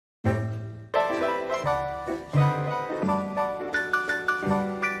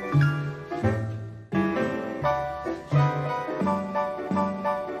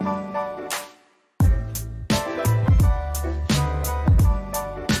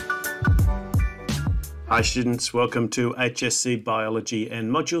Hi students, welcome to HSC Biology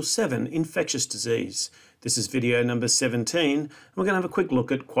and Module 7, Infectious Disease. This is video number 17, and we're going to have a quick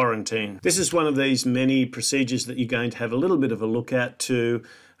look at quarantine. This is one of these many procedures that you're going to have a little bit of a look at to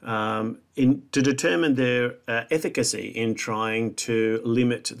determine their efficacy in trying to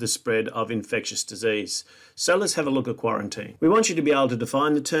limit the spread of infectious disease. So let's have a look at quarantine. We want you to be able to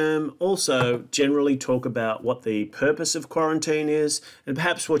define the term, also generally talk about what the purpose of quarantine is, and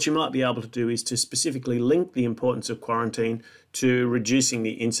perhaps what you might be able to do is to specifically link the importance of quarantine to reducing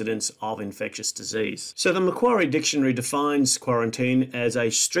the incidence of infectious disease. So the Macquarie Dictionary defines quarantine as a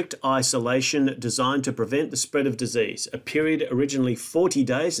strict isolation designed to prevent the spread of disease, a period originally 40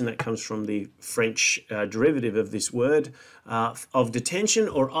 days, and that comes from the French derivative of this word, of detention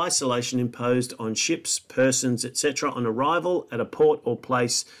or isolation imposed on ships, persons, etc. on arrival at a port or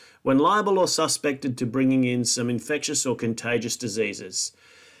place when liable or suspected to bringing in some infectious or contagious diseases.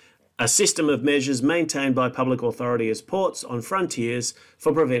 A system of measures maintained by public authority as ports on frontiers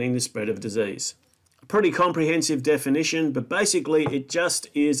for preventing the spread of disease. A pretty comprehensive definition, but basically it just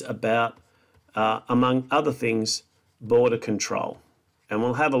is about, among other things, border control. And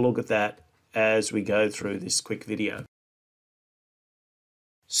we'll have a look at that as we go through this quick video.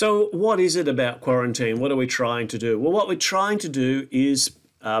 So what is it about quarantine? What are we trying to do? Well, what we're trying to do is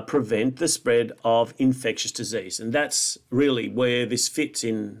prevent the spread of infectious disease, and that's really where this fits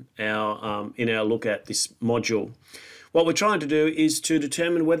in our look at this module. What we're trying to do is to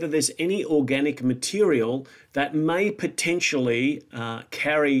determine whether there's any organic material that may potentially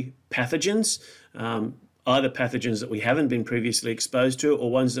carry pathogens, either pathogens that we haven't been previously exposed to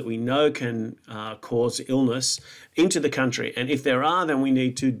or ones that we know can cause illness into the country. And if there are, then we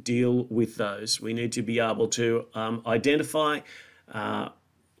need to deal with those. We need to be able to identify,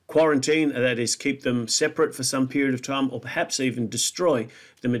 quarantine, that is, keep them separate for some period of time, or perhaps even destroy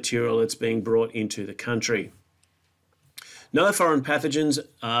the material that's being brought into the country. No foreign pathogens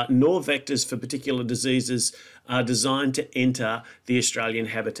nor vectors for particular diseases are designed to enter the Australian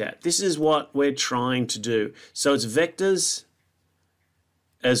habitat. This is what we're trying to do. So it's vectors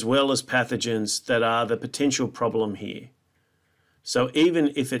as well as pathogens that are the potential problem here. So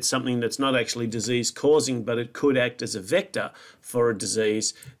even if it's something that's not actually disease causing, but it could act as a vector for a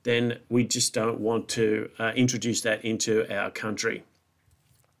disease, then we just don't want to introduce that into our country.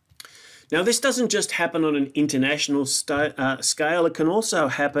 Now, this doesn't just happen on an international scale. It can also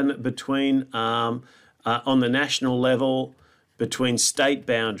happen between, on the national level, between state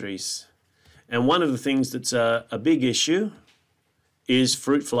boundaries. And one of the things that's a big issue is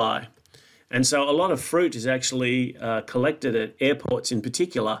fruit fly. And so a lot of fruit is actually collected at airports in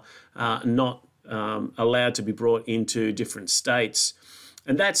particular, not allowed to be brought into different states.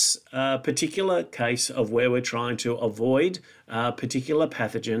 And that's a particular case of where we're trying to avoid a particular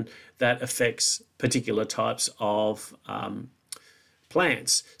pathogen that affects particular types of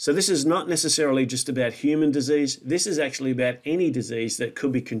plants. So this is not necessarily just about human disease. This is actually about any disease that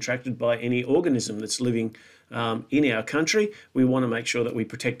could be contracted by any organism that's living in our country. We want to make sure that we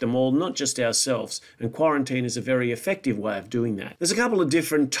protect them all, not just ourselves. And quarantine is a very effective way of doing that. There's a couple of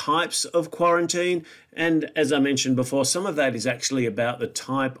different types of quarantine. And as I mentioned before, some of that is actually about the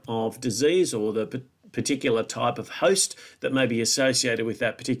type of disease or the particular type of host that may be associated with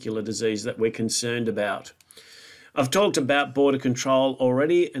that particular disease that we're concerned about. I've talked about border control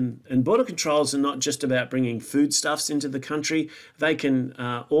already, and border controls are not just about bringing foodstuffs into the country. They can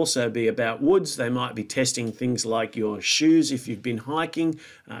also be about woods. They might be testing things like your shoes if you've been hiking,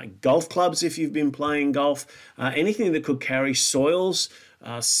 golf clubs if you've been playing golf, anything that could carry soils,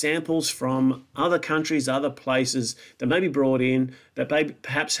 samples from other countries, other places that may be brought in that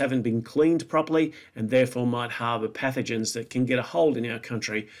perhaps haven't been cleaned properly and therefore might harbour pathogens that can get a hold in our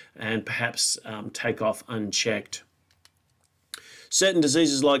country and perhaps take off unchecked. Certain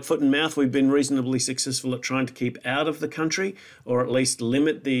diseases like foot and mouth we've been reasonably successful at trying to keep out of the country, or at least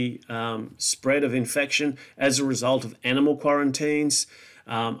limit the spread of infection as a result of animal quarantines.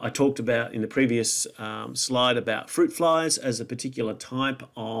 I talked about in the previous slide about fruit flies as a particular type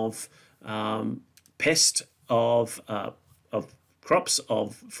of pest of crops,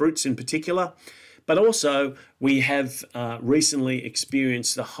 of fruits in particular. But also we have recently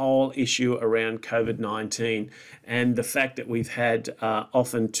experienced the whole issue around COVID-19 and the fact that we've had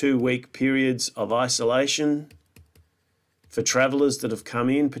often 2-week periods of isolation for travellers that have come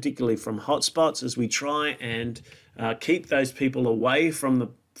in, particularly from hotspots, as we try and keep those people away from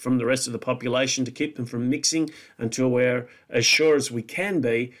the rest of the population, to keep them from mixing until we're as sure as we can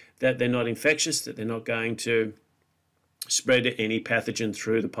be that they're not infectious, that they're not going to spread any pathogen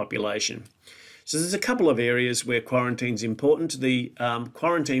through the population. So there's a couple of areas where quarantine's important. The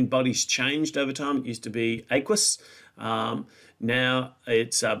quarantine body's changed over time. It used to be aqueous. Now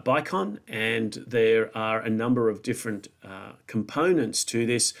it's Bicon, and there are a number of different components to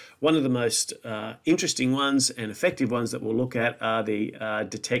this. One of the most interesting ones and effective ones that we'll look at are the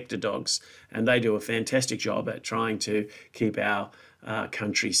detector dogs, and they do a fantastic job at trying to keep our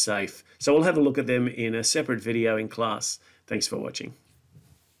country safe. So we'll have a look at them in a separate video in class. Thanks for watching.